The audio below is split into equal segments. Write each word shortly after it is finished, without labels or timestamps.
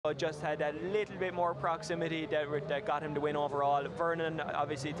just had a little bit more proximity that got him to win overall. Vernon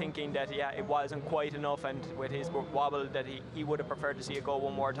obviously thinking that, yeah, it wasn't quite enough, and with his wobble that he would have preferred to see it go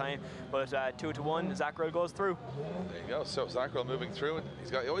one more time. But 2-1, Zackrell goes through. There you go. So Zackrell moving through, and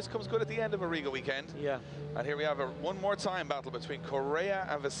he always comes good at the end of a Riga weekend. Yeah. And here we have one more time battle between Correia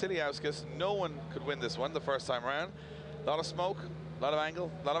and Vasiliauskas. No one could win this one the first time around. A lot of smoke, a lot of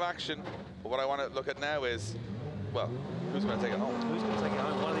angle, a lot of action. But what I want to look at now is, well, who's going to take it home? Who's going to take it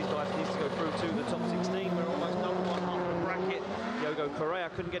home? One of these guys needs to go through to the top 16. We're almost number one half of the bracket. Diogo Correia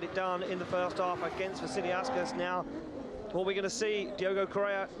couldn't get it done in the first half against Vasiliauskas. Now, what we're going to see, Diogo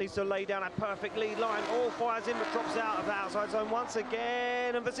Correia needs to lay down a perfect lead line. All fires in, but drops out of the outside zone once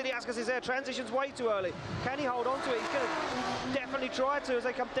again. And Vasiliauskas is there. Transitions way too early. Can he hold on to it? He's going to definitely try to as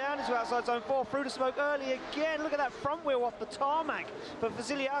they come down into outside zone 4. Through the smoke early again. Look at that front wheel off the tarmac for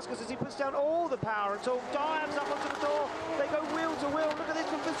Vasiliauskas as he puts down all the power until dives up onto the door. They go wheel to wheel. Look at this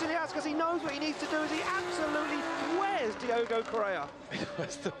for Vasiliauskas. He knows what he needs to do as he absolutely wears Diogo Correia.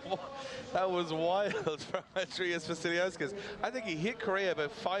 That was wild from Andrius Vasiliauskas. I think he hit Correia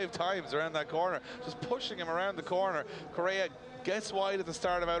about 5 times around that corner, just pushing him around the corner. Correia gets wide at the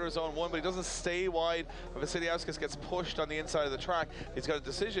start of outer zone 1, but he doesn't stay wide. Vasiliauskas gets pushed on the inside of the track. He's got a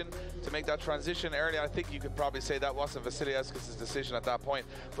decision to make that transition early. I think you could probably say that wasn't Vasiliauskas' decision at that point,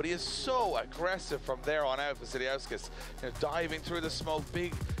 but he is so aggressive from there on out. Vasiliauskas, diving through the smoke,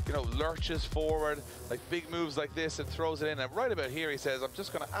 big, lurches forward, like big moves like this, and throws it in. And right about here, he says, "I'm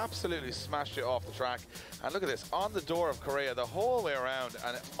just going to absolutely smash it off the track." And look at this, on the door of Correia the whole way around,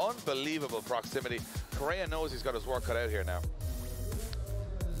 and unbelievable proximity. Correia knows he's got his work cut out here now.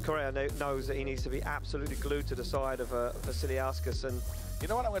 Correia knows that he needs to be absolutely glued to the side of Vasiliauskas, and you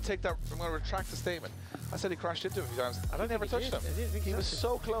know what? I'm going to retract the statement. I said he crashed into him a few times. I never touched him. He was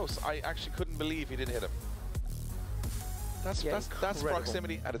so close. I actually couldn't believe he didn't hit him. That's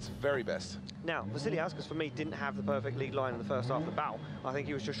proximity at its very best. Now, Vasiliauskas, for me, didn't have the perfect lead line in the first half of the battle. I think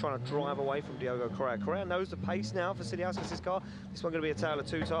he was just trying to drive away from Diogo Correia. Correia knows the pace now for Vasiliauskas' car. This one's going to be a tale of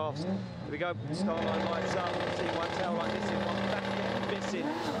 2 halves. Here we go. Start line lights up. See one tail like this in, one back missing.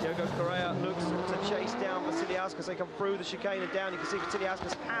 Diogo Correia looks to chase down Vasiliauskas. They come through the chicane and down. You can see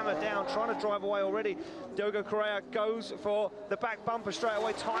Vasiliauskas hammer down, trying to drive away already. Diogo Correia goes for the back bumper straight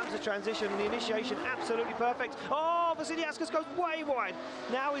away, times the transition, and the initiation absolutely perfect. Oh, Vasiliauskas goes way wide.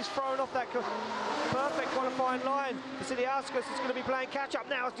 Now he's thrown off that perfect qualifying line. Vasiliauskas is going to be playing catch-up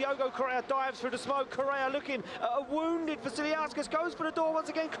now as Diogo Correia dives through the smoke. Correia looking at a wounded Vasiliauskas, goes for the door once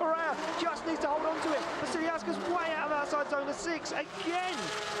again. Correia just needs to hold on to it. Vasiliauskas way out of outside zone to 6 again.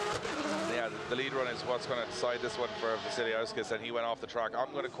 Yeah, the lead run is what's going to decide this one for Vasiliauskas, and he went off the track.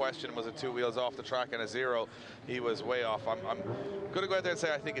 I'm going to question, was it 2 wheels off the track and a 0? He was way off. I'm going to go out there and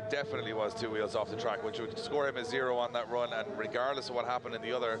say I think it definitely was 2 wheels off the track, which would score him a 0 on that run, and regardless of what happened in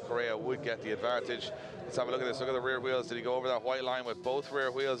the other, Correia would get the advantage. Let's have a look at this. Look at the rear wheels. Did he go over that white line with both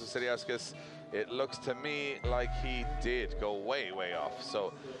rear wheels of Vasiliauskas? It looks to me like he did go way, way off.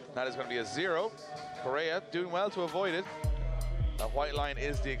 So that is going to be a 0. Correia doing well to avoid it. That white line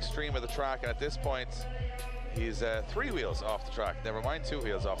is the extreme of the track, and at this point, he's 3 wheels off the track. Never mind 2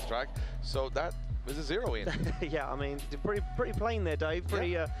 wheels off the track. So that was a 0 in. Yeah, I mean, pretty plain there, Dave.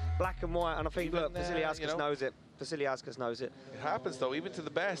 Pretty black and white, and I think, look, Vasiliauskas knows it. Vasiliauskas knows it. It happens, though, even to the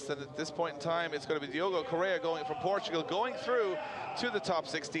best, and at this point in time, it's going to be Diogo Correia going from Portugal, going through to the top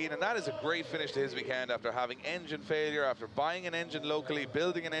 16, and that is a great finish to his weekend after having engine failure, after buying an engine locally,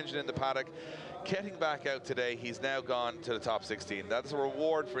 building an engine in the paddock, getting back out today. He's now gone to the top 16. That's a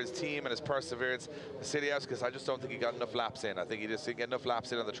reward for his team and his perseverance. Vasiliauskas, I just don't think he got enough laps in. I think he just didn't get enough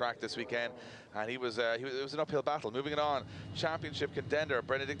laps in on the track this weekend, and it was an uphill battle. Moving it on, championship contender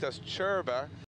Benediktas Čurba